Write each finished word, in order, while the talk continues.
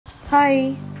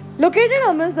Hi. Located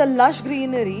amidst the lush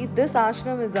greenery, this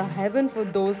ashram is a heaven for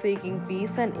those seeking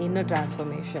peace and inner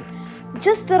transformation.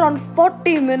 Just around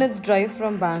 40 minutes drive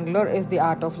from Bangalore is the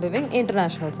Art of Living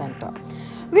International Center.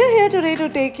 We are here today to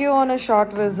take you on a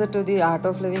short visit to the Art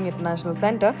of Living International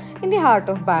Center in the heart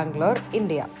of Bangalore,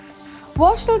 India.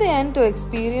 Watch till the end to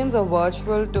experience a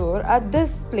virtual tour at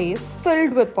this place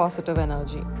filled with positive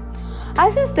energy.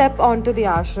 As you step onto the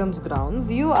ashram's grounds,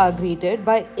 you are greeted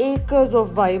by acres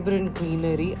of vibrant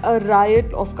greenery, a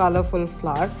riot of colorful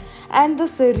flowers, and the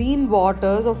serene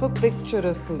waters of a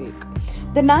picturesque lake.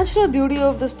 The natural beauty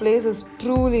of this place is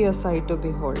truly a sight to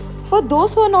behold. For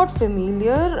those who are not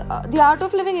familiar, the Art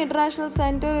of Living International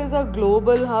Center is a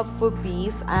global hub for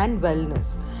peace and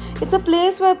wellness. It's a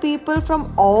place where people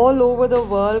from all over the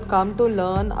world come to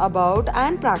learn about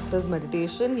and practice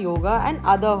meditation, yoga, and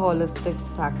other holistic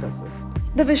practices.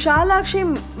 The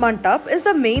Vishalakshi Mandap is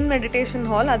the main meditation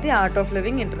hall at the Art of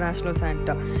Living International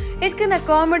Center. It can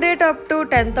accommodate up to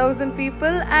 10,000 people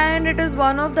and it is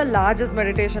one of the largest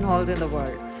meditation halls in the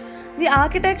world. The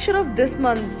architecture of this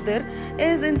mandir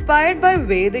is inspired by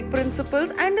Vedic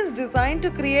principles and is designed to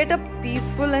create a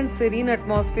peaceful and serene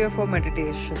atmosphere for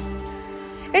meditation.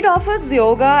 It offers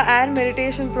yoga and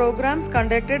meditation programs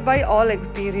conducted by all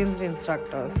experienced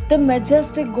instructors. The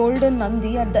majestic golden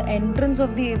Nandi at the entrance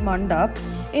of the mandap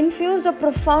infused a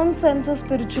profound sense of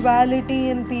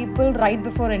spirituality in people right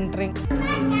before entering.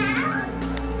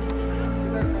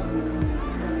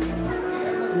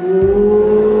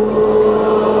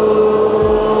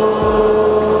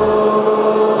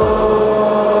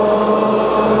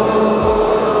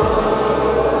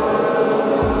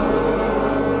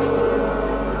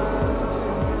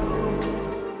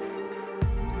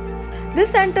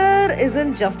 This center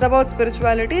isn't just about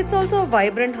spirituality, it's also a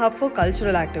vibrant hub for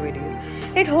cultural activities.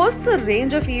 It hosts a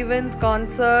range of events,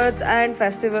 concerts, and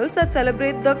festivals that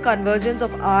celebrate the convergence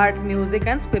of art, music,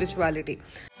 and spirituality.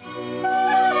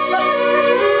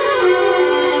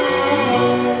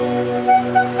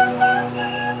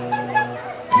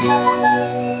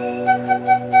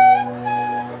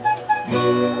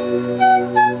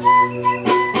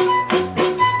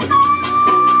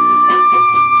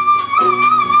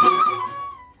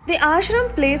 The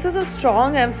ashram places a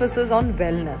strong emphasis on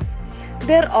wellness.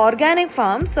 Their organic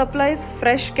farm supplies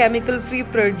fresh chemical-free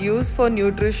produce for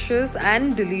nutritious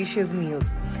and delicious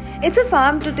meals. It's a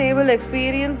farm-to-table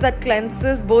experience that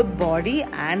cleanses both body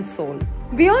and soul.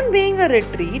 Beyond being a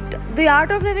retreat, the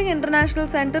Art of Living International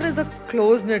Center is a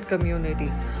close-knit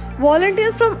community.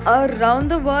 Volunteers from around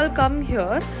the world come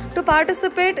here to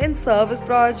participate in service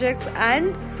projects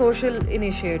and social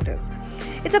initiatives.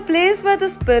 It's a place where the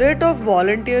spirit of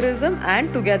volunteerism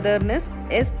and togetherness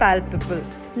is palpable.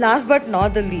 Last but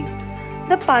not the least,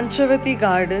 the Panchavati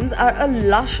Gardens are a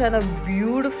lush and a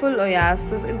beautiful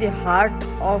oasis in the heart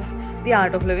of the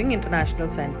Art of Living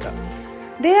International Center.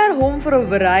 They are home for a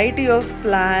variety of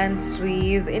plants,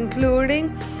 trees,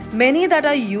 including many that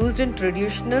are used in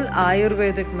traditional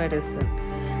Ayurvedic medicine.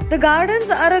 The gardens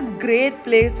are a great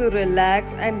place to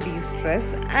relax and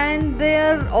de-stress, and they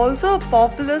are also a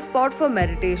popular spot for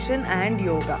meditation and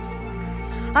yoga.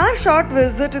 Our short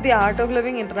visit to the Art of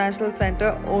Living International Center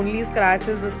only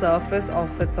scratches the surface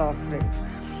of its offerings.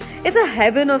 It's a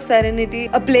heaven of serenity,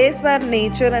 a place where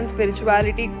nature and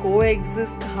spirituality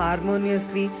coexist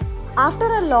harmoniously. After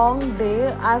a long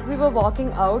day, as we were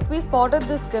walking out, we spotted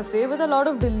this cafe with a lot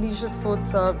of delicious food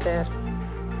served there.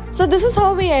 So this is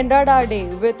how we ended our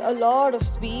day, with a lot of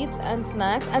sweets and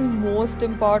snacks and most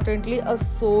importantly, a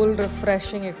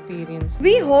soul-refreshing experience.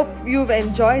 We hope you've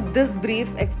enjoyed this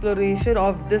brief exploration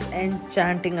of this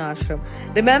enchanting ashram.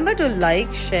 Remember to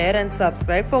like, share and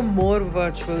subscribe for more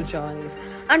virtual journeys.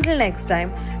 Until next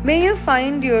time, may you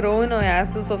find your own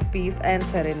oasis of peace and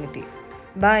serenity.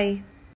 Bye.